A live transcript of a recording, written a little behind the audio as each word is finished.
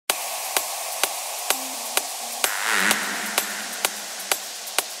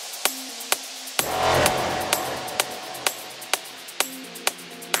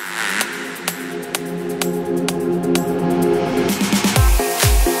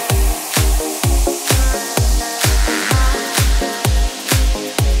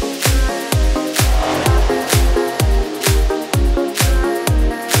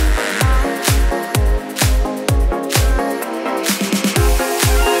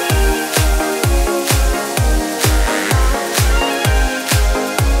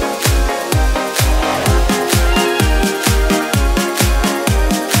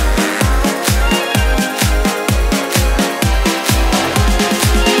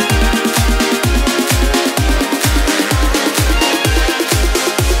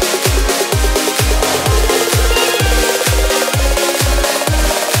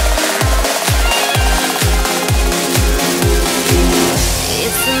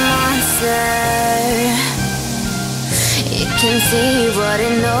monster. It can see what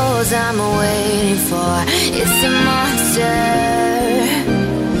it knows I'm waiting for. It's a monster.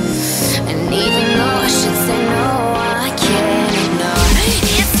 And even though I should say no, I can't ignore.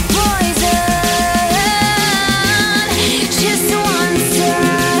 It's poison. Just one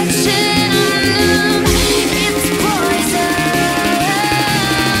touch and I'm numb. It's poison.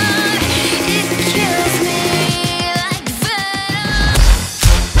 It kills me like venom.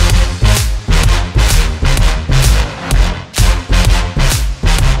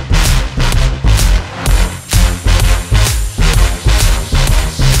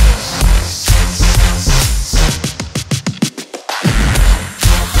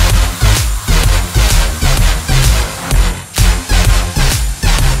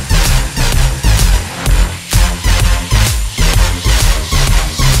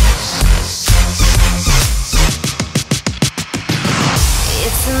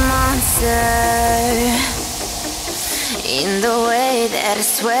 It's a monster in the way that it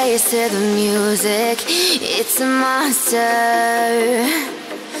sways to the music. It's a monster,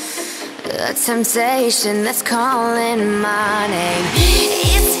 a temptation that's calling my name.